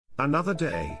Another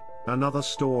day, another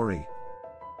story.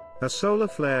 A solar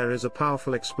flare is a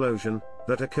powerful explosion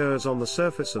that occurs on the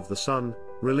surface of the Sun,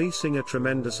 releasing a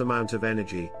tremendous amount of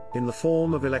energy, in the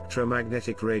form of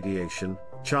electromagnetic radiation,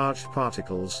 charged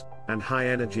particles, and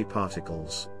high-energy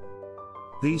particles.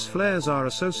 These flares are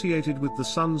associated with the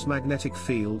Sun's magnetic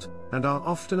field, and are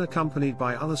often accompanied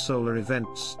by other solar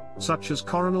events, such as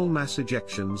coronal mass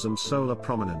ejections and solar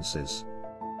prominences.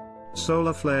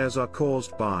 Solar flares are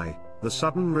caused by the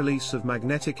sudden release of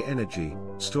magnetic energy,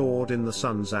 stored in the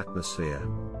Sun's atmosphere.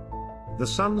 The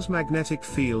Sun's magnetic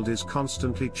field is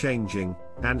constantly changing,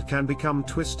 and can become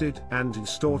twisted and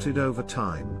distorted over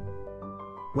time.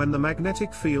 When the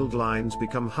magnetic field lines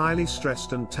become highly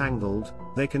stressed and tangled,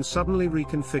 they can suddenly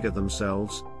reconfigure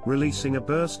themselves, releasing a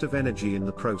burst of energy in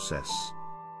the process.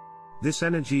 This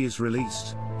energy is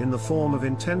released, in the form of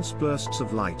intense bursts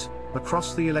of light,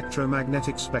 across the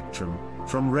electromagnetic spectrum,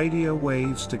 from radio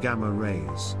waves to gamma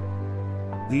rays.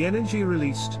 The energy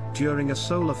released during a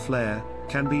solar flare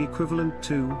can be equivalent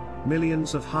to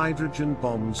millions of hydrogen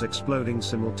bombs exploding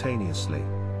simultaneously.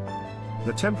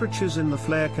 The temperatures in the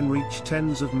flare can reach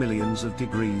tens of millions of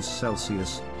degrees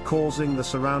Celsius, causing the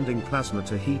surrounding plasma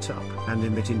to heat up and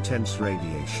emit intense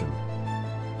radiation.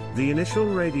 The initial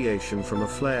radiation from a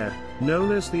flare,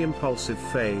 known as the impulsive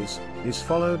phase, is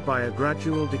followed by a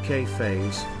gradual decay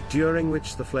phase, during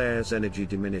which the flare's energy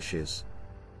diminishes.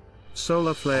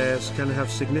 Solar flares can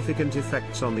have significant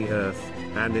effects on the Earth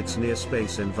and its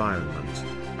near-space environment.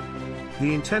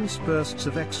 The intense bursts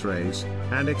of X-rays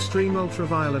and extreme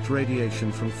ultraviolet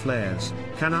radiation from flares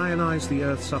can ionize the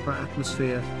Earth's upper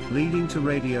atmosphere, leading to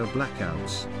radio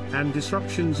blackouts and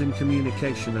disruptions in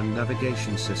communication and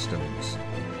navigation systems.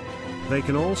 They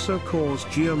can also cause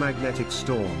geomagnetic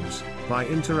storms by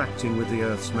interacting with the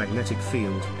Earth's magnetic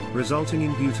field, resulting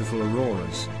in beautiful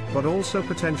auroras, but also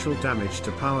potential damage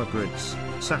to power grids,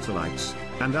 satellites,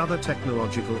 and other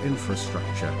technological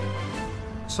infrastructure.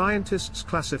 Scientists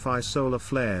classify solar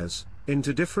flares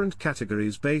into different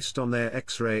categories based on their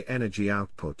X-ray energy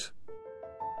output.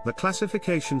 The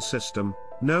classification system,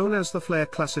 known as the flare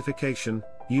classification,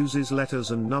 uses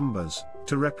letters and numbers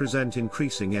to represent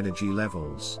increasing energy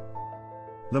levels.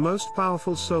 The most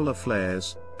powerful solar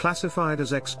flares, classified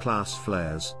as X-class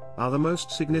flares, are the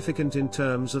most significant in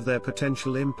terms of their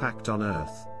potential impact on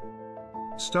Earth.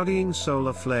 Studying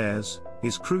solar flares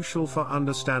is crucial for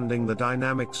understanding the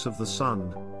dynamics of the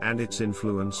Sun and its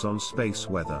influence on space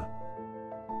weather.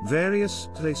 Various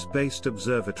space-based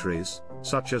observatories,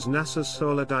 such as NASA's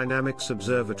Solar Dynamics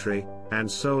Observatory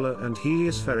and Solar and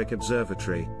Heliospheric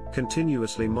Observatory,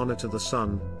 continuously monitor the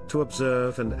Sun to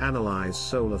observe and analyze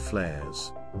solar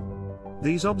flares.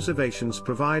 These observations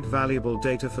provide valuable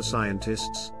data for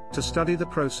scientists to study the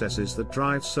processes that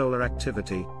drive solar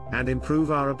activity and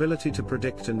improve our ability to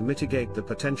predict and mitigate the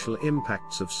potential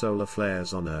impacts of solar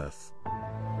flares on Earth.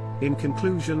 In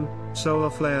conclusion, solar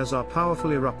flares are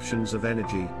powerful eruptions of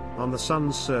energy on the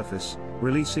Sun's surface,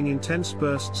 releasing intense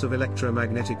bursts of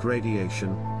electromagnetic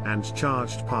radiation and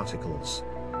charged particles.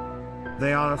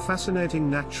 They are a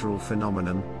fascinating natural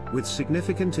phenomenon, with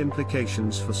significant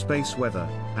implications for space weather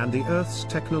and the Earth's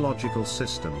technological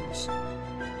systems.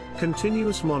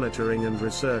 Continuous monitoring and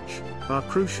research are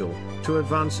crucial to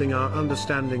advancing our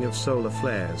understanding of solar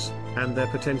flares and their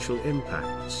potential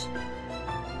impacts.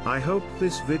 I hope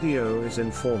this video is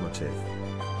informative.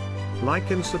 Like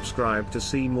and subscribe to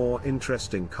see more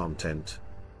interesting content.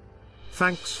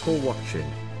 Thanks for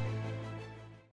watching.